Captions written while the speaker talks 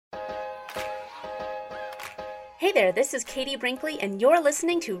Hey there, this is Katie Brinkley, and you're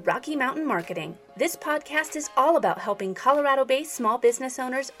listening to Rocky Mountain Marketing. This podcast is all about helping Colorado-based small business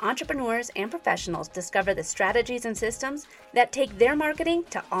owners, entrepreneurs, and professionals discover the strategies and systems that take their marketing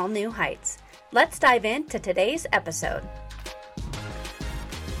to all new heights. Let's dive into today's episode.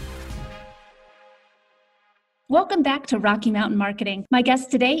 Welcome back to Rocky Mountain Marketing. My guest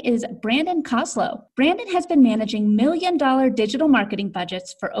today is Brandon Koslow. Brandon has been managing million-dollar digital marketing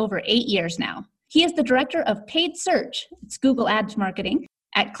budgets for over 8 years now. He is the director of paid search, it's Google Ads marketing,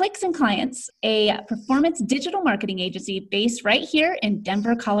 at Clicks and Clients, a performance digital marketing agency based right here in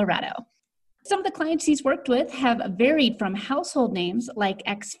Denver, Colorado. Some of the clients he's worked with have varied from household names like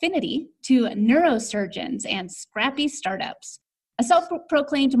Xfinity to neurosurgeons and scrappy startups. A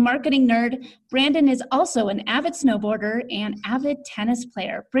self-proclaimed marketing nerd, Brandon is also an avid snowboarder and avid tennis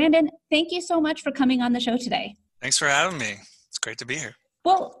player. Brandon, thank you so much for coming on the show today. Thanks for having me. It's great to be here.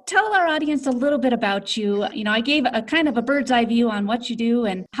 Well, tell our audience a little bit about you. I gave a kind of a bird's eye view on what you do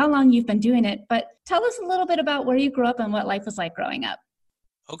and how long you've been doing it, but tell us a little bit about where you grew up and what life was like growing up.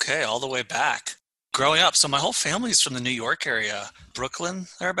 Okay, all the way back. Growing up, so my whole family's from the New York area, Brooklyn,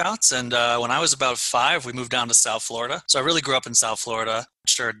 thereabouts. And when I was about 5, we moved down to South Florida. So I really grew up in South Florida,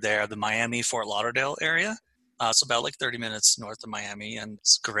 matured there, the Miami, Fort Lauderdale area. So about like 30 minutes north of Miami. And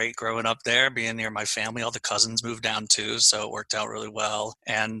it's great growing up there, being near my family. All the cousins moved down too, so it worked out really well.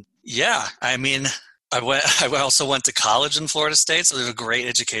 And yeah, I mean, I also went to college in Florida State, so there's a great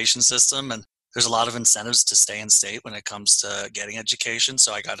education system. And there's a lot of incentives to stay in state when it comes to getting education.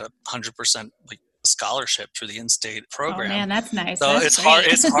 So I got 100% scholarship through the in-state program. Oh man, that's nice. So that's great.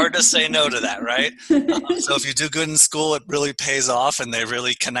 It's hard to say no to that, right? So if you do good in school, it really pays off and they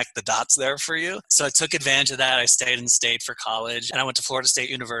really connect the dots there for you. So I took advantage of that. I stayed in state for college and I went to Florida State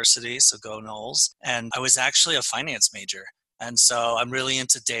University, so go Noles. And I was actually a finance major. And so I'm really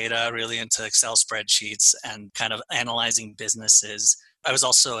into data, really into Excel spreadsheets and kind of analyzing businesses. I was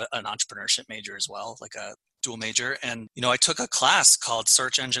also an entrepreneurship major as well, like a dual major. And, I took a class called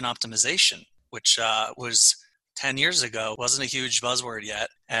Search Engine Optimization, which was 10 years ago, wasn't a huge buzzword yet,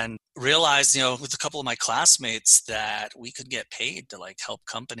 and realized, with a couple of my classmates that we could get paid to help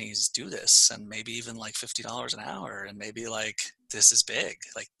companies do this and maybe even $50 an hour and maybe this is big,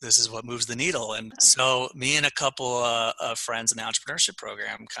 this is what moves the needle. And so me and a couple of friends in the entrepreneurship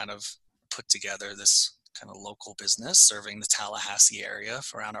program kind of put together this kind of local business serving the Tallahassee area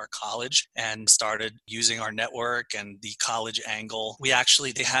around our college and started using our network and the college angle.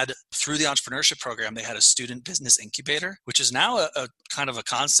 They had, through the entrepreneurship program, they had a student business incubator, which is now a kind of a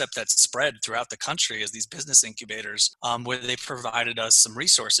concept that's spread throughout the country as these business incubators, where they provided us some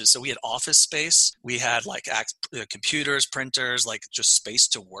resources. So we had office space, we had computers, printers, just space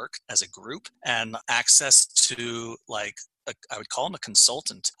to work as a group and access to I would call him a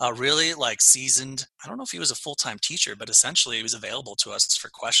consultant, really seasoned. I don't know if he was a full-time teacher, but essentially he was available to us for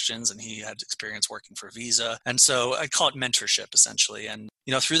questions and he had experience working for Visa. And so I call it mentorship essentially. And,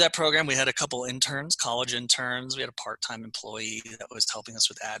 through that program, we had a couple interns, college interns. We had a part-time employee that was helping us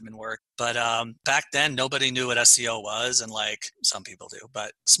with admin work. But back then, nobody knew what SEO was. And some people do,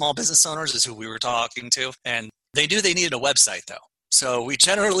 but small business owners is who we were talking to. And they knew they needed a website though. So we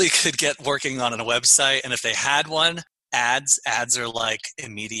generally could get working on a website. And if they had one, ads are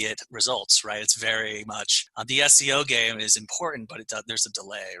immediate results, right? It's very much the SEO game is important, but there's a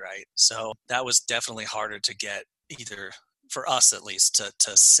delay, right? So that was definitely harder to get, either for us at least,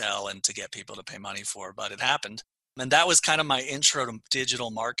 to sell and to get people to pay money for, but it happened. And that was kind of my intro to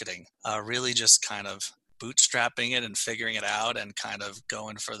digital marketing, really just kind of bootstrapping it and figuring it out and kind of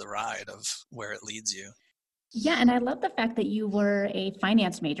going for the ride of where it leads you. Yeah, and I love the fact that you were a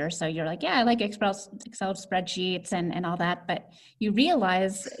finance major. So you're I like Excel spreadsheets and all that. But you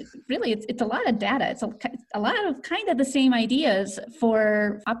realize really it's a lot of data. It's a lot of kind of the same ideas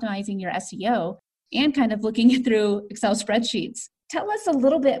for optimizing your SEO and kind of looking through Excel spreadsheets. Tell us a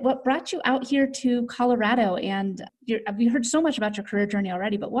little bit what brought you out here to Colorado. And we heard so much about your career journey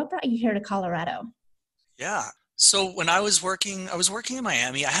already, but what brought you here to Colorado? Yeah. So when I was working in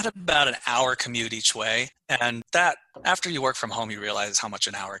Miami, I had about an hour commute each way. And that, after you work from home, you realize how much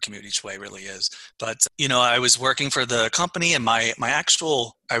an hour commute each way really is. But, I was working for the company and my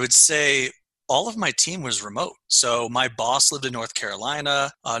actual, I would say, all of my team was remote. So my boss lived in North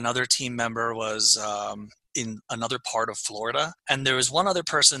Carolina. Another team member was in another part of Florida. And there was one other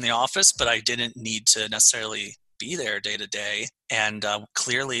person in the office, but I didn't need to necessarily be there day to day. And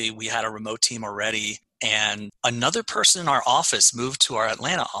clearly we had a remote team already. and another person in our office moved to our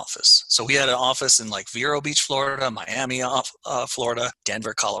Atlanta office. So we had an office in like Vero Beach, Florida, Miami, Florida,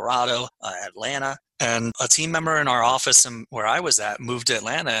 Denver, Colorado, Atlanta. And a team member in our office and where I was at moved to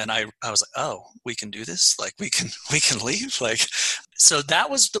Atlanta, and I was like, oh, we can do this? Like we can leave? Like, so that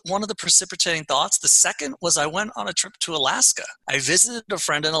was one of the precipitating thoughts. The second was I went on a trip to Alaska. I visited a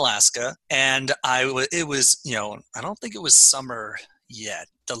friend in Alaska, and it was, I don't think it was summer yet.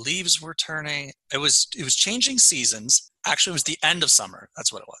 The leaves were turning. It was changing seasons. Actually, it was the end of summer.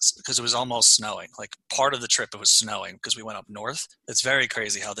 That's what it was, because it was almost snowing. Like part of the trip, it was snowing because we went up north. It's very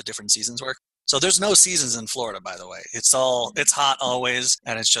crazy how the different seasons work. So there's no seasons in Florida, by the way. It's hot always,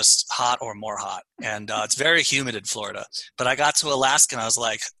 and it's just hot or more hot. And it's very humid in Florida. But I got to Alaska, and I was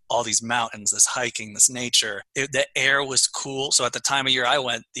like, all these mountains, this hiking, this nature. The air was cool. So at the time of year I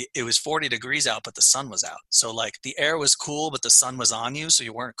went, it was 40 degrees out, but the sun was out. So like the air was cool, but the sun was on you, so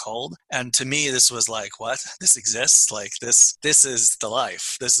you weren't cold. And to me, this was like, what? This exists? Like this is the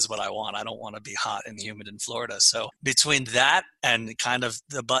life. This is what I want. I don't want to be hot and humid in Florida. So between that and kind of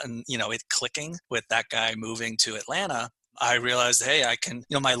the button, it clicking with that guy moving to Atlanta, I realized, hey, I can,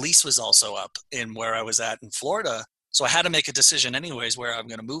 my lease was also up in where I was at in Florida. So I had to make a decision anyways where I'm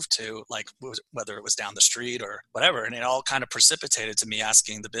going to move to, like whether it was down the street or whatever. And it all kind of precipitated to me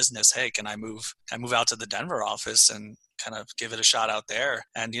asking the business, hey, can I move out to the Denver office and kind of give it a shot out there?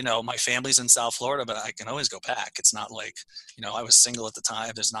 And, my family's in South Florida, but I can always go back. It's not like, I was single at the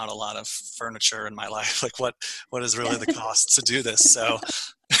time. There's not a lot of furniture in my life. Like what is really the cost to do this? So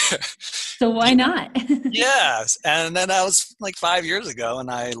so why not? Yes. And then that was like 5 years ago,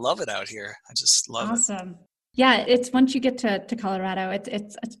 and I love it out here. I just love it. Awesome. Yeah, it's once you get to Colorado,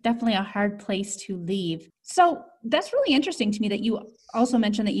 it's definitely a hard place to leave. So that's really interesting to me that you also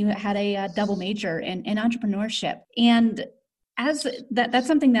mentioned that you had a double major in entrepreneurship, and as that's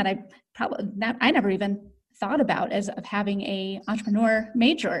something that I never even thought about as of having a entrepreneur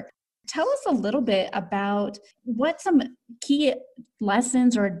major. Tell us a little bit about what some key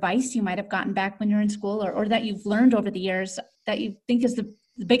lessons or advice you might have gotten back when you're in school, or that you've learned over the years that you think is the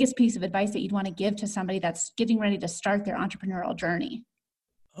biggest piece of advice that you'd want to give to somebody that's getting ready to start their entrepreneurial journey.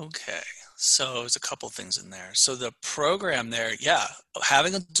 Okay. So there's a couple things in there. So the program there,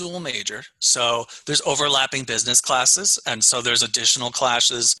 having a dual major. So there's overlapping business classes. And so there's additional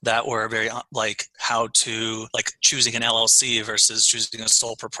classes that were very like how to, like choosing an LLC versus choosing a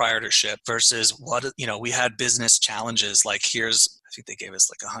sole proprietorship versus we had business challenges. Like I think they gave us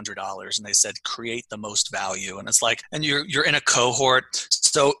like $100 and they said, create the most value. And it's like, and you're in a cohort.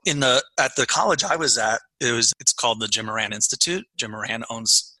 So at the college I was at, it's called the Jim Moran Institute. Jim Moran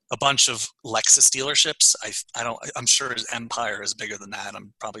owns a bunch of Lexus dealerships. I'm sure his empire is bigger than that.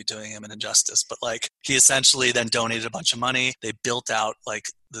 I'm probably doing him an injustice, but like he essentially then donated a bunch of money. They built out like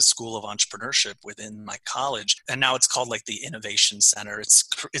the School of Entrepreneurship within my college. And now it's called like the Innovation Center.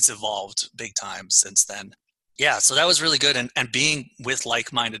 It's evolved big time since then. Yeah, so that was really good. And being with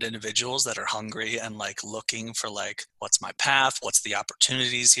like-minded individuals that are hungry and like looking for like, what's my path? What's the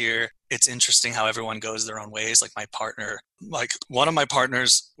opportunities here? It's interesting how everyone goes their own ways. Like one of my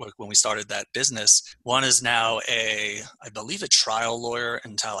partners, when we started that business, one is now I believe a trial lawyer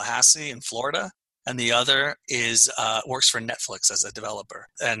in Tallahassee in Florida. And the other works for Netflix as a developer.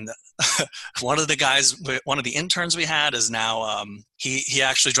 And one of the interns we had is now, he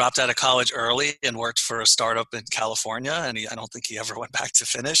actually dropped out of college early and worked for a startup in California. And I don't think he ever went back to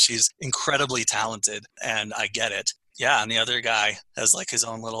finish. He's incredibly talented, and I get it. Yeah, and the other guy has like his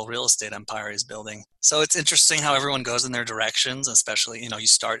own little real estate empire he's building. So it's interesting how everyone goes in their directions, especially,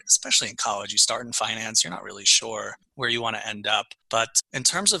 especially in college, you start in finance, you're not really sure where you want to end up. But in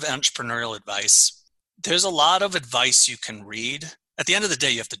terms of entrepreneurial advice, there's a lot of advice you can read. At the end of the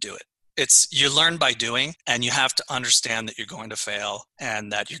day, you have to do it. You learn by doing, and you have to understand that you're going to fail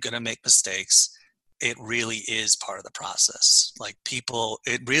and that you're going to make mistakes. It really is part of the process. Like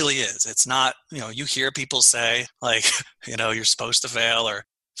it really is. It's not, you hear people say like, you're supposed to fail, or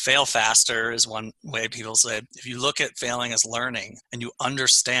fail faster is one way people say it. If you look at failing as learning and you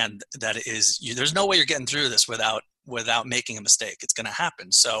understand that there's no way you're getting through this without making a mistake. It's going to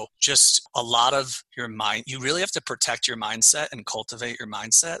happen. So just a lot of your mind, you really have to protect your mindset and cultivate your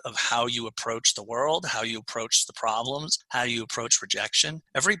mindset of how you approach the world, how you approach the problems, how you approach rejection.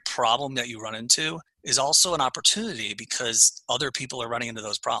 Every problem that you run into is also an opportunity because other people are running into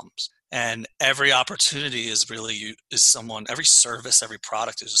those problems. And every opportunity every service, every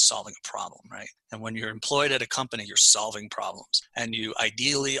product is just solving a problem, right? And when you're employed at a company, you're solving problems, and you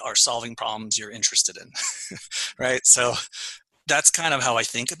ideally are solving problems you're interested in, right? So that's kind of how I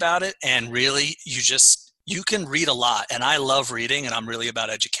think about it. And really, you just You can read a lot, and I love reading, and I'm really about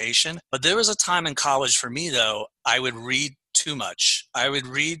education. But there was a time in college for me, though, I would read too much. I would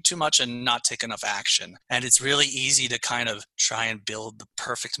read too much and not take enough action. And it's really easy to kind of try and build the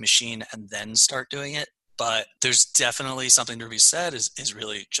perfect machine and then start doing it. But there's definitely something to be said is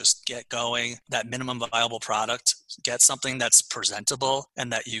really just get going, that minimum viable product, get something that's presentable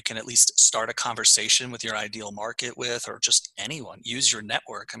and that you can at least start a conversation with your ideal market with, or just anyone. Use your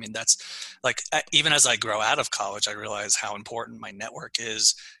network. I mean, that's like, even as I grow out of college, I realize how important my network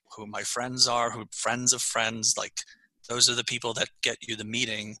is, who my friends are, who friends of friends, like those are the people that get you the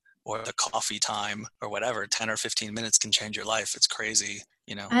meeting or the coffee time or whatever. 10 or 15 minutes can change your life. It's crazy.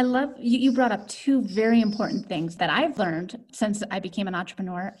 I love you brought up two very important things that I've learned since I became an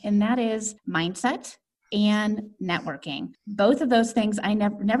entrepreneur, and that is mindset and networking. Both of those things I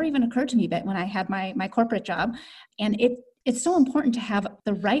never even occurred to me but when I had my corporate job. And it's so important to have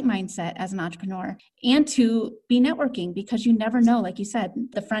the right mindset as an entrepreneur and to be networking, because you never know, like you said,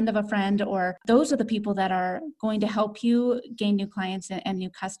 the friend of a friend, or those are the people that are going to help you gain new clients and new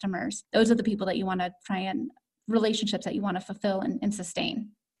customers. Those are the people that you want to try and relationships that you want to fulfill and sustain.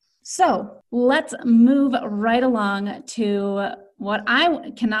 So let's move right along to what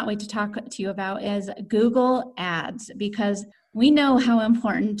I cannot wait to talk to you about is Google Ads, because we know how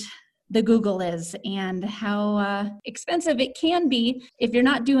important the Google is and how expensive it can be if you're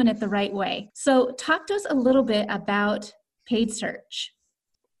not doing it the right way. So talk to us a little bit about paid search.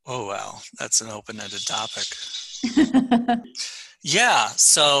 Oh, wow. That's an open-ended topic. Yeah.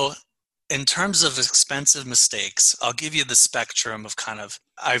 So in terms of expensive mistakes, I'll give you the spectrum of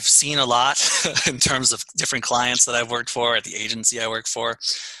I've seen a lot in terms of different clients that I've worked for at the agency I work for.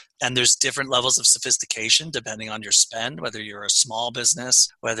 And there's different levels of sophistication depending on your spend, whether you're a small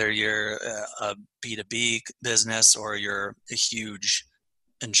business, whether you're a B2B business, or you're a huge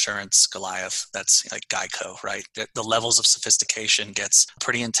insurance Goliath that's like Geico, right? The levels of sophistication gets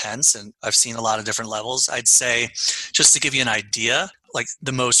pretty intense, and I've seen a lot of different levels. I'd say, just to give you an idea, like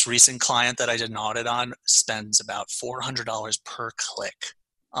the most recent client that I did an audit on spends about $400 per click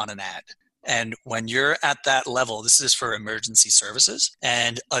on an ad. And when you're at that level, this is for emergency services,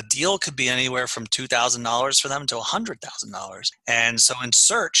 and a deal could be anywhere from $2,000 for them to $100,000. And so in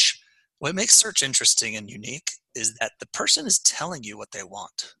search, what makes search interesting and unique is that the person is telling you what they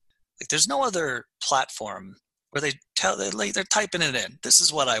want. Like there's no other platform where they're typing it in. This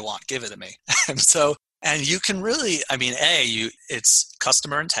is what I want. Give it to me. And you can really, it's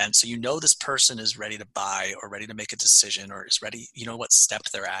customer intent. So you know this person is ready to buy or ready to make a decision or is ready, you know what step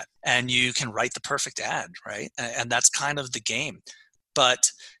they're at. And you can write the perfect ad, right? And that's kind of the game.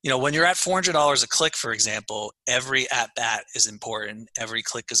 But, when you're at $400 a click, for example, every at-bat is important. Every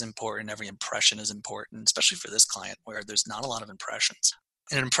click is important. Every impression is important, especially for this client where there's not a lot of impressions.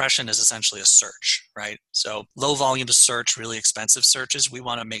 An impression is essentially a search, right? So low volume search, really expensive searches, we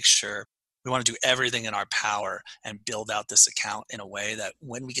want to make sure we want to do everything in our power and build out this account in a way that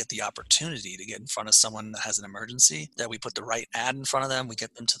when we get the opportunity to get in front of someone that has an emergency, that we put the right ad in front of them, we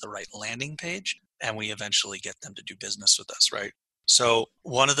get them to the right landing page, and we eventually get them to do business with us, right? So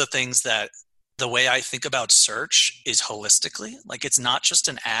one of the things that the way I think about search is holistically. Like it's not just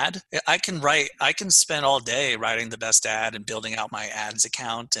an ad. I can spend all day writing the best ad and building out my ads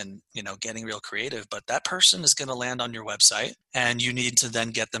account and, getting real creative, but that person is going to land on your website and you need to then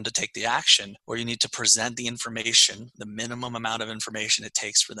get them to take the action, or you need to present the information, the minimum amount of information it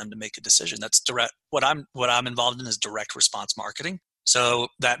takes for them to make a decision. That's direct. What I'm involved in is direct response marketing. So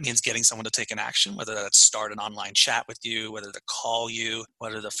that means getting someone to take an action, whether that's start an online chat with you, whether to call you,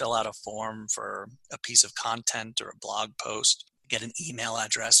 whether to fill out a form for a piece of content or a blog post, get an email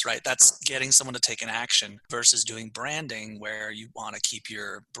address, right? That's getting someone to take an action versus doing branding where you want to keep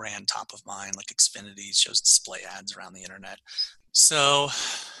your brand top of mind, like Xfinity shows display ads around the internet. So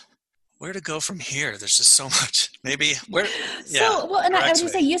where to go from here? There's just so much. Maybe where. Yeah. So, well, and I was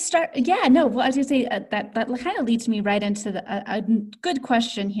going to say you start. Yeah, no. Well, I was going to say that kind of leads me right into a good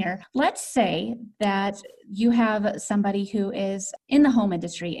question here. Let's say that you have somebody who is in the home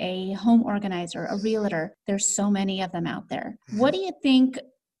industry, a home organizer, a realtor. There's so many of them out there. What do you think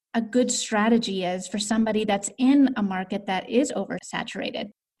a good strategy is for somebody that's in a market that is oversaturated?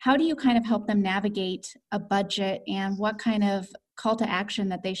 How do you kind of help them navigate a budget, and what kind of call to action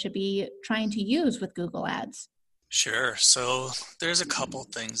that they should be trying to use with Google Ads? Sure. So there's a couple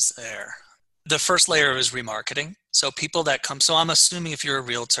things there. The first layer is remarketing. So people that come, so I'm assuming if you're a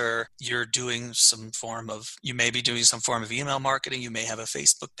realtor, you may be doing some form of email marketing. You may have a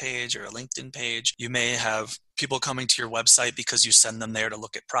Facebook page or a LinkedIn page. You may have people coming to your website because you send them there to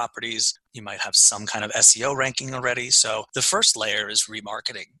look at properties. You might have some kind of SEO ranking already. So the first layer is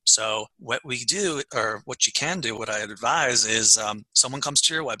remarketing. So what we do, or what you can do, what I advise is someone comes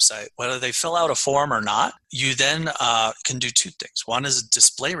to your website, whether they fill out a form or not, you then can do two things. One is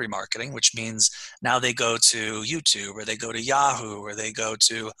display remarketing, which means now they go to YouTube or they go to Yahoo or they go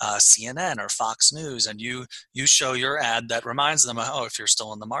to CNN or Fox News, and you show your ad that reminds them, oh, if you're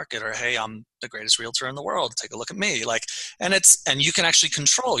still in the market, or hey, I'm the greatest realtor in the world, take a look at me. And you can actually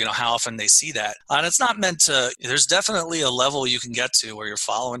control, how often they see that. And it's not meant to, there's definitely a level you can get to where you're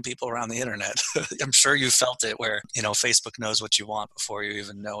following people around the internet. I'm sure you felt it where, Facebook knows what you want before you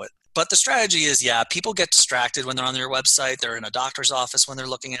even know it. But the strategy is, people get distracted when they're on your website. They're in a doctor's office when they're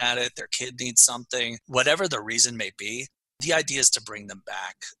looking at it. Their kid needs something, whatever the reason may be. The idea is to bring them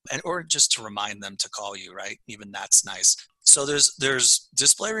back or just to remind them to call you, right? Even that's nice. So there's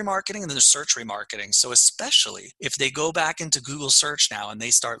display remarketing and then there's search remarketing. So especially if they go back into Google search now and they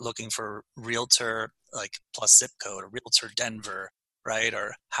start looking for realtor, like plus zip code or realtor Denver, right?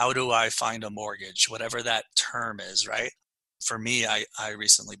 Or how do I find a mortgage, whatever that term is, right? For me, I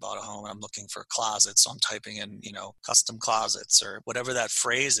recently bought a home and I'm looking for closets. So I'm typing in, custom closets or whatever that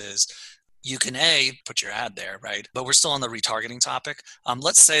phrase is. You can put your ad there, right? But we're still on the retargeting topic.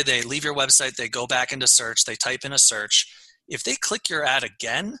 Let's say they leave your website, they go back into search, they type in a search. If they click your ad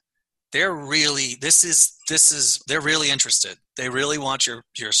again, they're really interested. They really want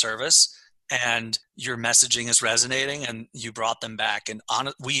your service, and your messaging is resonating, and you brought them back. And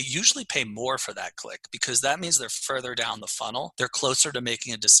we usually pay more for that click because that means they're further down the funnel. They're closer to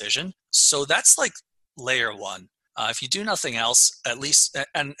making a decision. So that's like layer one. If you do nothing else, at least,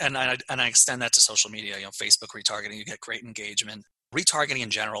 and I extend that to social media, Facebook retargeting, you get great engagement. Retargeting in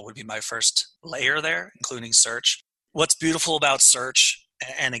general would be my first layer there, including search. What's beautiful about search,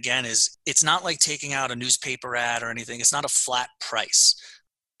 and again, is it's not like taking out a newspaper ad or anything. It's not a flat price.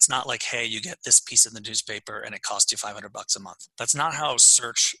 It's not like, hey, you get this piece in the newspaper and it costs you $500 a month. That's not how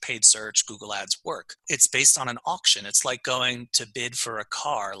paid search, Google ads work. It's based on an auction. It's like going to bid for a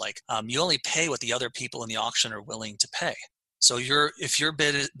car. You only pay what the other people in the auction are willing to pay. So if you're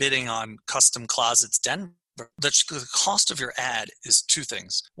bidding on custom closets Denver, the cost of your ad is two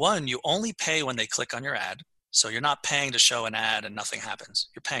things. One, you only pay when they click on your ad. So you're not paying to show an ad and nothing happens.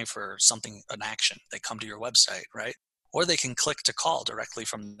 You're paying for something, an action. They come to your website, right? Or they can click to call directly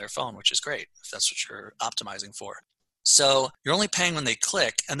from their phone, which is great if that's what you're optimizing for. So you're only paying when they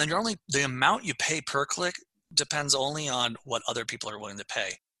click, and then the amount you pay per click depends only on what other people are willing to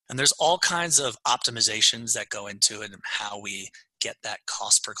pay. And there's all kinds of optimizations that go into it and how we get that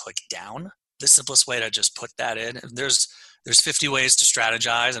cost per click down. The simplest way to just put that in, there's 50 ways to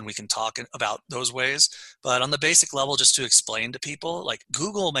strategize, and we can talk about those ways. But on the basic level, just to explain to people, like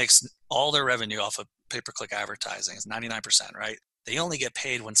Google makes all their revenue off of pay-per-click advertising. It's 99%, right? They only get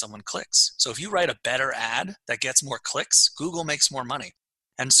paid when someone clicks. So if you write a better ad that gets more clicks, Google makes more money.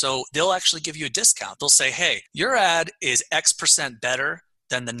 And so they'll actually give you a discount. They'll say, hey, your ad is X% better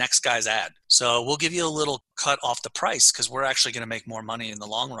than the next guy's ad. So we'll give you a little cut off the price because we're actually going to make more money in the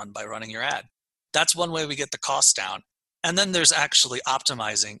long run by running your ad. That's one way we get the cost down. And then there's actually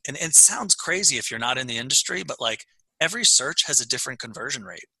optimizing. And it sounds crazy if you're not in the industry, but every search has a different conversion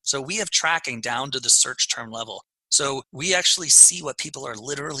rate. So we have tracking down to the search term level. So we actually see what people are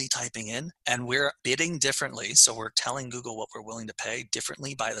literally typing in, and we're bidding differently. So we're telling Google what we're willing to pay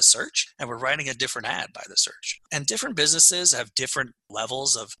differently by the search, and we're writing a different ad by the search. And different businesses have different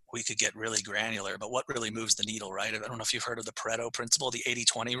levels of, we could get really granular, but what really moves the needle, right? I don't know if you've heard of the Pareto principle, the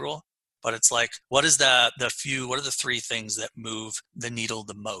 80-20 rule. But it's what are the three things that move the needle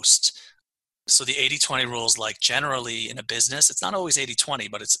the most? So the 80-20 rule is generally in a business, it's not always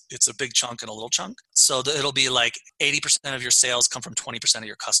 80-20, but it's a big chunk and a little chunk. So it'll be 80% of your sales come from 20% of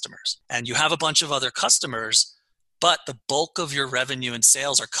your customers. And you have a bunch of other customers, but the bulk of your revenue and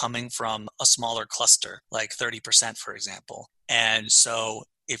sales are coming from a smaller cluster, like 30%, for example. And so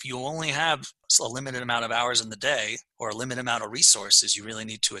if you only have a limited amount of hours in the day or a limited amount of resources, you really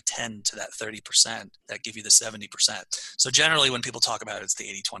need to attend to that 30% that give you the 70%. So generally when people talk about it, it's the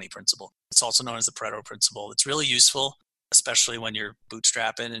 80-20 principle. It's also known as the Pareto principle. It's really useful, especially when you're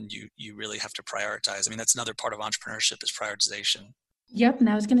bootstrapping and you really have to prioritize. I mean, that's another part of entrepreneurship is prioritization. Yep. And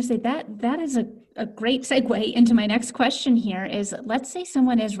I was going to say that is a great segue into my next question here is, let's say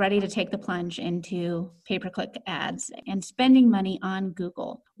someone is ready to take the plunge into pay-per-click ads and spending money on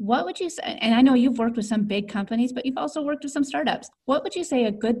Google. What would you say, and I know you've worked with some big companies, but you've also worked with some startups. What would you say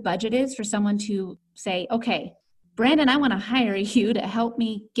a good budget is for someone to say, okay, Brandon, I want to hire you to help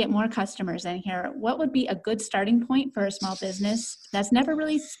me get more customers in here. What would be a good starting point for a small business that's never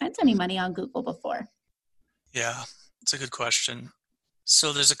really spent any money on Google before? Yeah, it's a good question.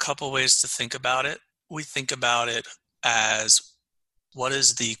 So there's a couple ways to think about it. We think about it as what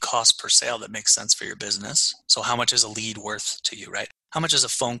is the cost per sale that makes sense for your business? So how much is a lead worth to you, right? How much is a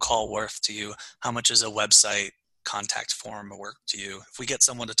phone call worth to you? How much is a website contact form worth to you? If we get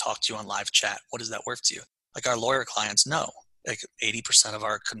someone to talk to you on live chat, what is that worth to you? Like our lawyer clients know, like 80% of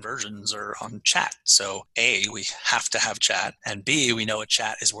our conversions are on chat. So A, we have to have chat, and B, we know a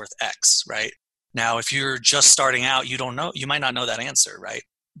chat is worth X, right? Now, if you're just starting out, you don't know, you might not know that answer, right?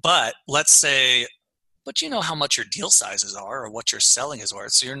 But let's say, but you know how much your deal sizes are or what your selling is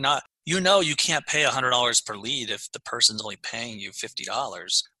worth. So you're not, you can't pay $100 per lead if the person's only paying you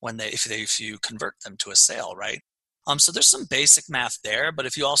 $50 when if you convert them to a sale, right? So there's some basic math there, but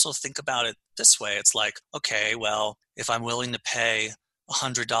if you also think about it this way, it's like, okay, well, if I'm willing to pay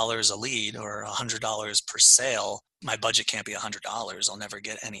 $100 a lead or $100 per sale, my budget can't be $100. I'll never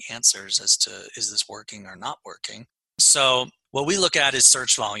get any answers as to is this working or not working. So what we look at is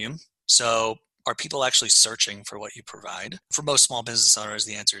search volume. So are people actually searching for what you provide? For most small business owners,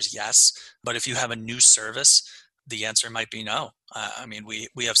 the answer is yes. But if you have a new service, the answer might be no. I mean,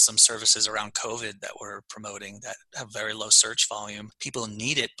 we have some services around COVID that we're promoting that have very low search volume. People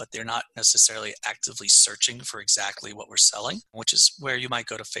need it, but they're not necessarily actively searching for exactly what we're selling, which is where you might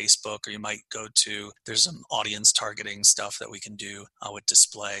go to Facebook or you might go to, there's some audience targeting stuff that we can do with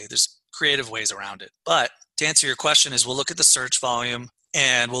display. There's creative ways around it. But to answer your question is we'll look at the search volume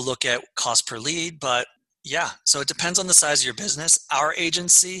and we'll look at cost per lead. But yeah, so it depends on the size of your business. Our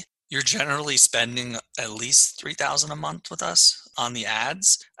agency, you're generally spending at least $3,000 a month with us on the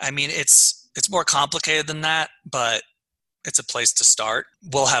ads. I mean, it's more complicated than that, but it's a place to start.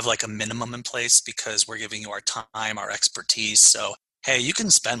 We'll have like a minimum in place because we're giving you our time, our expertise. So, hey, you can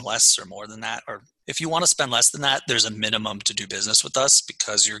spend less or more than that. Or if you want to spend less than that, there's a minimum to do business with us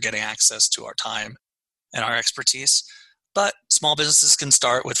because you're getting access to our time and our expertise. But small businesses can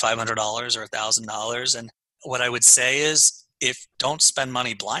start with $500 or $1,000. And what I would say is, if don't spend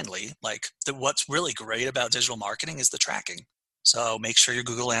money blindly, what's really great about digital marketing is the tracking. So make sure your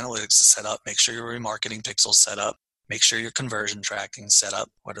Google Analytics is set up, make sure your remarketing pixel set up, make sure your conversion tracking set up,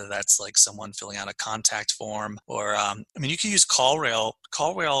 whether that's like someone filling out a contact form or, you can use CallRail.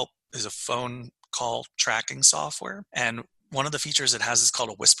 CallRail is a phone call tracking software. And one of the features it has is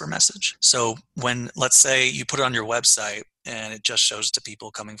called a whisper message. So when, let's say you put it on your website and it just shows to people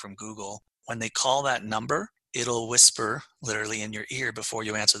coming from Google, when they call that number, it'll whisper literally in your ear before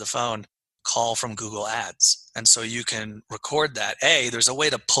you answer the phone, call from Google Ads. And so you can record that. There's a way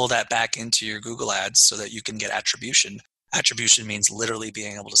to pull that back into your Google Ads so that you can get attribution. Attribution means literally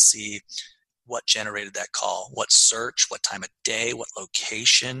being able to see what generated that call, what search, what time of day, what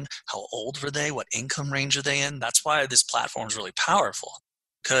location, how old were they, what income range are they in. That's why this platform is really powerful,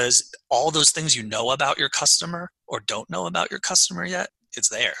 because all those things you know about your customer or don't know about your customer yet, it's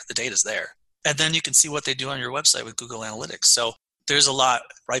there. The data's there. And then you can see what they do on your website with Google Analytics. So there's a lot,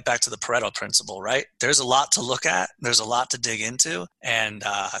 right back to the Pareto principle, right? There's a lot to look at. There's a lot to dig into. And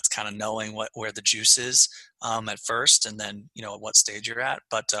it's kind of knowing where the juice is at first, and then, at what stage you're at.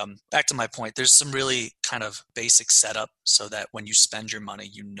 But back to my point, there's some really kind of basic setup so that when you spend your money,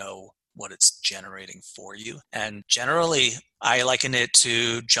 you know what it's generating for you. And generally, I liken it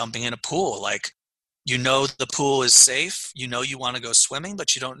to jumping in a pool. Like, the pool is safe, you want to go swimming,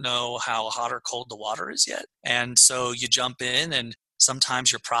 but you don't know how hot or cold the water is yet. And so you jump in, and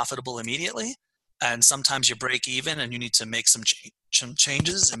sometimes you're profitable immediately, and sometimes you break even and you need to make some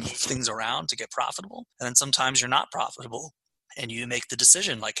changes and move things around to get profitable. And then sometimes you're not profitable and you make the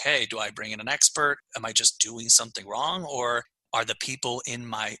decision like, hey, do I bring in an expert? Am I just doing something wrong? Or are the people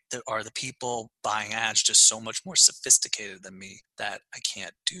buying ads just so much more sophisticated than me that I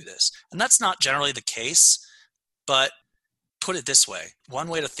can't do this? And that's not generally the case, but put it this way. One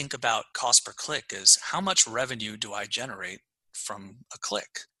way to think about cost per click is how much revenue do I generate from a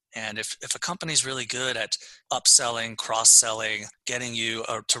click? And if a company's really good at upselling, cross-selling, getting you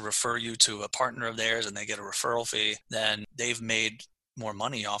to refer you to a partner of theirs and they get a referral fee, then they've made more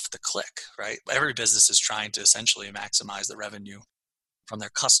money off the click, right? Every business is trying to essentially maximize the revenue from their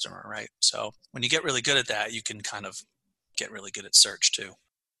customer, right? So when you get really good at that, you can kind of get really good at search too.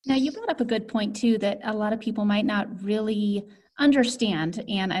 Now, you brought up a good point too, that a lot of people might not really understand,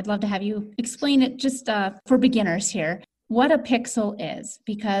 and I'd love to have you explain it just for beginners here, what a pixel is,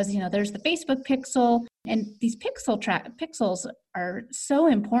 because there's the Facebook pixel, and these pixels are so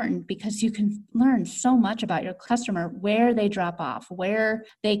important because you can learn so much about your customer, where they drop off, where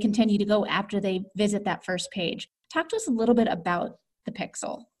they continue to go after they visit that first page. Talk to us a little bit about the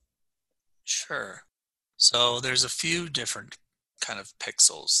pixel. Sure. So there's a few different kind of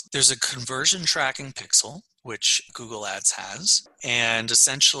pixels. There's a conversion tracking pixel, which Google Ads has. And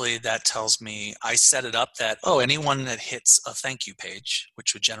essentially that tells me, I set it up that, anyone that hits a thank you page,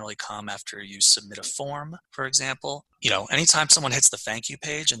 which would generally come after you submit a form, for example, anytime someone hits the thank you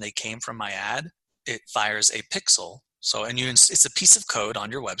page and they came from my ad, it fires a pixel. So, it's a piece of code on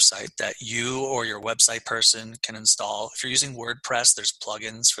your website that you or your website person can install. If you're using WordPress, there's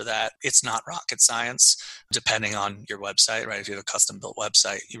plugins for that. It's not rocket science, depending on your website, right? If you have a custom built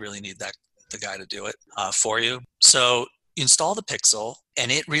website, you really need the guy to do it for you. So you install the pixel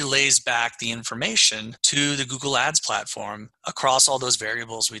and it relays back the information to the Google Ads platform across all those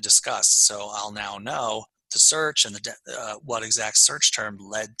variables we discussed. So I'll now know the search and what exact search term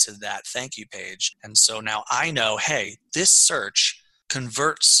led to that thank you page. And so now I know, hey, this search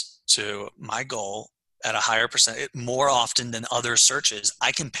converts to my goal at a higher percent, more often than other searches.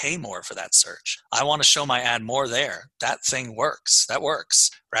 I can pay more for that search. I want to show my ad more there. That thing works. That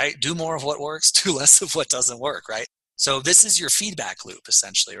works, right? Do more of what works, do less of what doesn't work, right? So this is your feedback loop,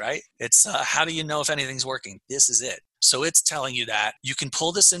 essentially, right? It's how do you know if anything's working? This is it. So it's telling you that you can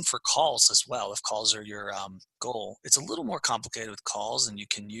pull this in for calls as well. If calls are your goal, it's a little more complicated with calls, and you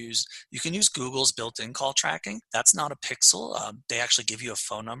can use Google's built-in call tracking. That's not a pixel. They actually give you a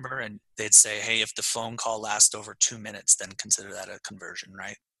phone number, and they'd say, hey, if the phone call lasts over 2 minutes, then consider that a conversion,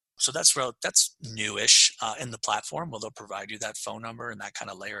 right? So that's newish in the platform, where they'll provide you that phone number and that kind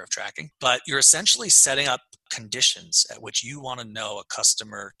of layer of tracking. But you're essentially setting up conditions at which you want to know a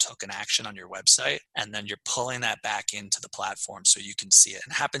customer took an action on your website, and then you're pulling that back into the platform so you can see it.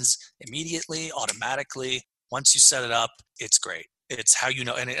 And it happens immediately, automatically. Once you set it up, it's great. It's how you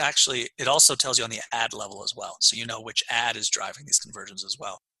know, and it also tells you on the ad level as well. So you know which ad is driving these conversions as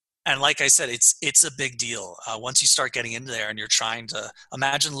well. And like I said, it's a big deal. Once you start getting into there and you're trying to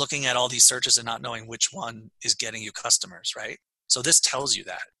imagine looking at all these searches and not knowing which one is getting you customers, right? So this tells you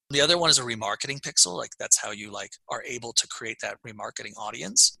that. The other one is a remarketing pixel. Like that's how you are able to create that remarketing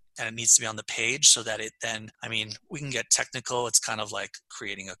audience. And it needs to be on the page so that it then, we can get technical. It's kind of like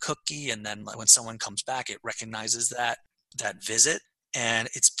creating a cookie. And then when someone comes back, it recognizes that visit. And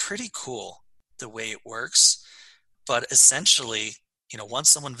it's pretty cool the way it works. But essentially, once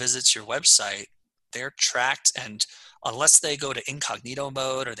someone visits your website, they're tracked, and unless they go to incognito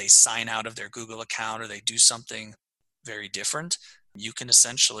mode or they sign out of their Google account or they do something very different, you can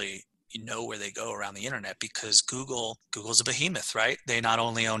essentially know where they go around the internet, because Google's a behemoth, right? They not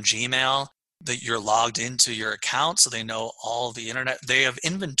only own Gmail, that you're logged into your account, so they know all the internet. They have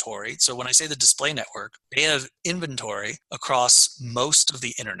inventory. So when I say the display network, they have inventory across most of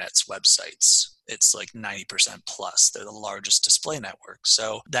the internet's websites. It's like 90% plus. They're the largest display network.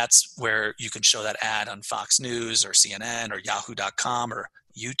 So that's where you can show that ad on Fox News or CNN or Yahoo.com or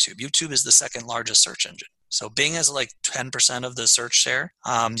YouTube. YouTube is the second largest search engine. So Bing has like 10% of the search share.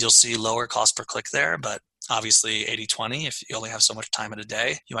 You'll see lower cost per click there, but obviously 80-20. If you only have so much time in a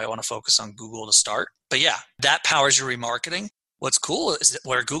day, you might want to focus on Google to start. But yeah, that powers your remarketing. What's cool is that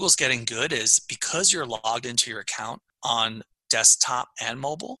where Google's getting good is because you're logged into your account on desktop and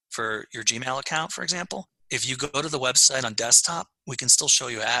mobile for your Gmail account, for example. If you go to the website on desktop, we can still show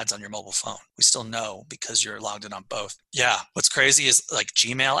you ads on your mobile phone. We still know because you're logged in on both. Yeah. What's crazy is like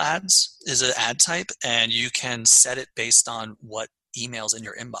Gmail ads is an ad type, and you can set it based on what emails in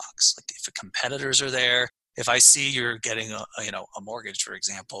your inbox. Like if the competitors are there, if I see you're getting a mortgage, for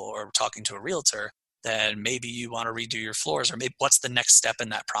example, or talking to a realtor, then maybe you want to redo your floors, or maybe what's the next step in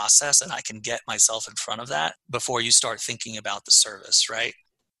that process? And I can get myself in front of that before you start thinking about the service, right?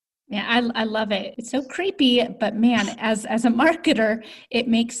 Yeah, I love it. It's so creepy, but man, as a marketer, it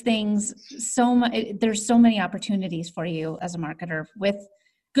makes things so much. There's so many opportunities for you as a marketer with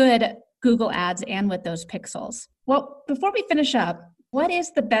good Google ads and with those pixels. Well, before we finish up, what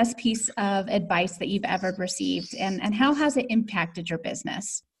is the best piece of advice that you've ever received, and how has it impacted your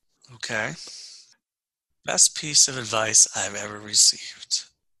business? Okay. Best piece of advice I've ever received.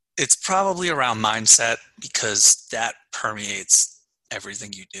 It's probably around mindset, because that permeates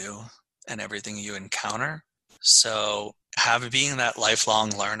everything you do and everything you encounter. So being that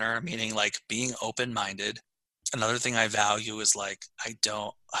lifelong learner, meaning like being open-minded. Another thing I value is like, I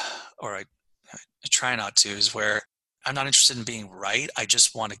try not to, is where I'm not interested in being right. I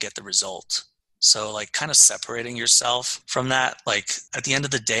just want to get the result. So like kind of separating yourself from that. Like at the end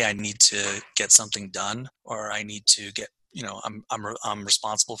of the day, I need to get something done, or I need to get, I'm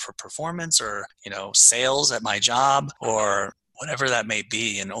responsible for performance or, sales at my job or whatever that may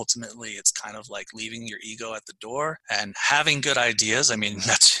be. And ultimately it's kind of like leaving your ego at the door and having good ideas. I mean,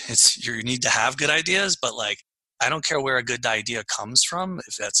 you need to have good ideas, but like, I don't care where a good idea comes from,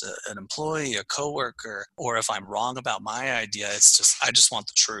 if that's an employee, a coworker, or if I'm wrong about my idea. It's just, I just want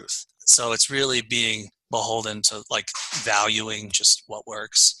the truth. So it's really being beholden to like valuing just what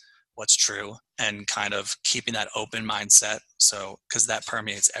works, what's true, and kind of keeping that open mindset. So, because that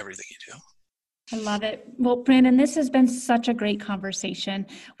permeates everything you do. I love it. Well, Brandon, this has been such a great conversation.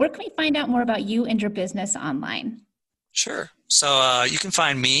 Where can we find out more about you and your business online? Sure. So you can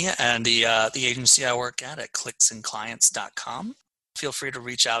find me and the agency I work at clicksandclients.com. Feel free to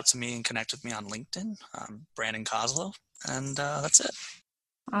reach out to me and connect with me on LinkedIn. Brandon Koslow, and that's it.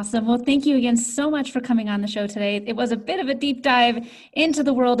 Awesome. Well, thank you again so much for coming on the show today. It was a bit of a deep dive into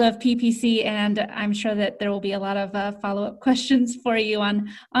the world of PPC, and I'm sure that there will be a lot of follow-up questions for you on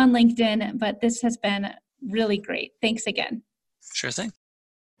LinkedIn, but this has been really great. Thanks again. Sure thing.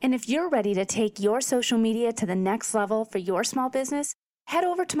 And if you're ready to take your social media to the next level for your small business, head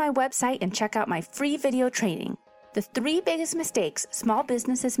over to my website and check out my free video training, The 3 Biggest Mistakes Small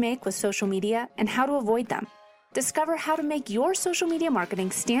Businesses Make with Social Media and How to Avoid Them. Discover how to make your social media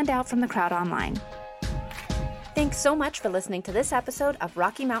marketing stand out from the crowd online. Thanks so much for listening to this episode of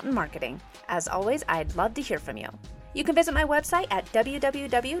Rocky Mountain Marketing. As always, I'd love to hear from you. You can visit my website at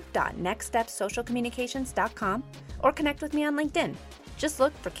www.nextstepsocialcommunications.com or connect with me on LinkedIn. Just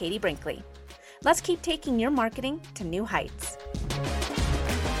look for Katie Brinkley. Let's keep taking your marketing to new heights.